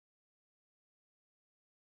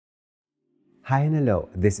Hi and hello,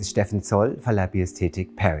 this is Salmon for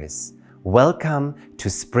Biosthétique Paris. Welcome to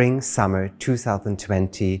Spring-Summer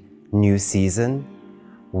 2020 new season.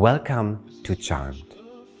 Welcome to Charmed.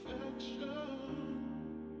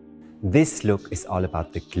 This look is all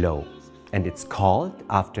about the glow and it's called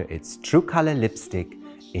after its true color lipstick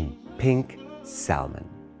in Pink Salmon.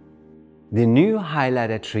 The new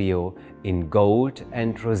highlighter trio in gold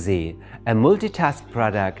and rosé, a multitask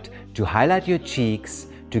product to highlight your cheeks,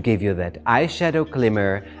 to give you that eyeshadow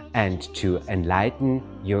glimmer and to enlighten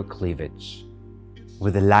your cleavage.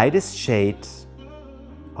 With the lightest shade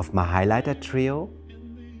of my highlighter trio,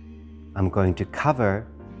 I'm going to cover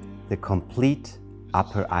the complete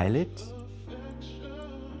upper eyelid.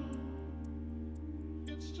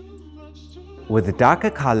 With the darker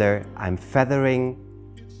color, I'm feathering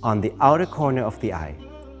on the outer corner of the eye.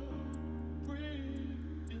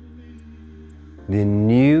 The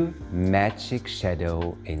new magic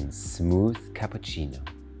shadow in Smooth Cappuccino.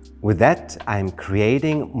 With that, I'm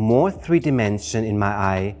creating more 3D in my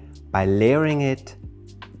eye by layering it,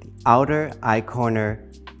 the outer eye corner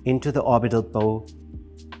into the orbital bow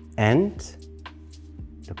and,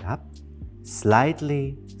 look up,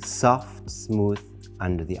 slightly soft, smooth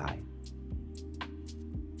under the eye.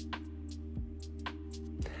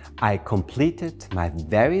 I completed my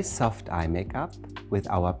very soft eye makeup with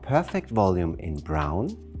our perfect volume in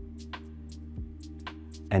brown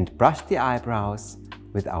and brushed the eyebrows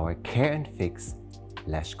with our Care & Fix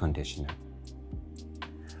lash conditioner.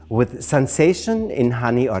 With Sensation in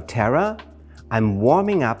Honey or Terra, I'm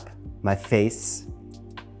warming up my face.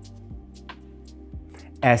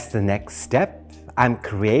 As the next step, I'm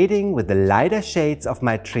creating with the lighter shades of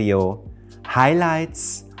my trio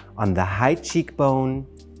highlights on the high cheekbone,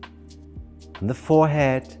 on the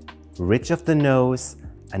forehead, ridge of the nose,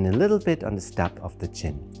 and a little bit on the stub of the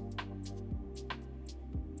chin.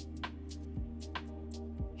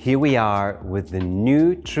 Here we are with the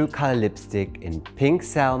new True Color lipstick in Pink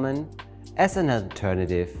Salmon, as an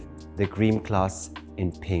alternative, the Cream Gloss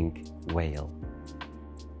in Pink Whale.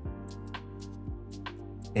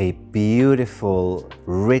 A beautiful,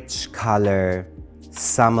 rich color,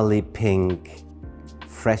 summery pink,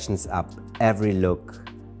 freshens up every look.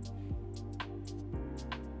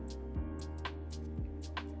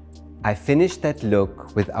 I finished that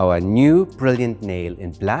look with our new Brilliant Nail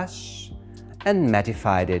in blush and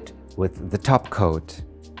mattified it with the top coat.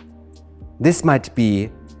 This might be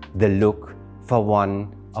the look for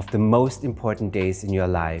one of the most important days in your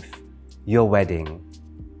life, your wedding.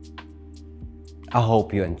 I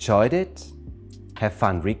hope you enjoyed it. Have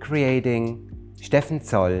fun recreating. Steffen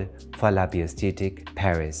Zoll for Biosthétique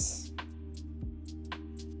Paris.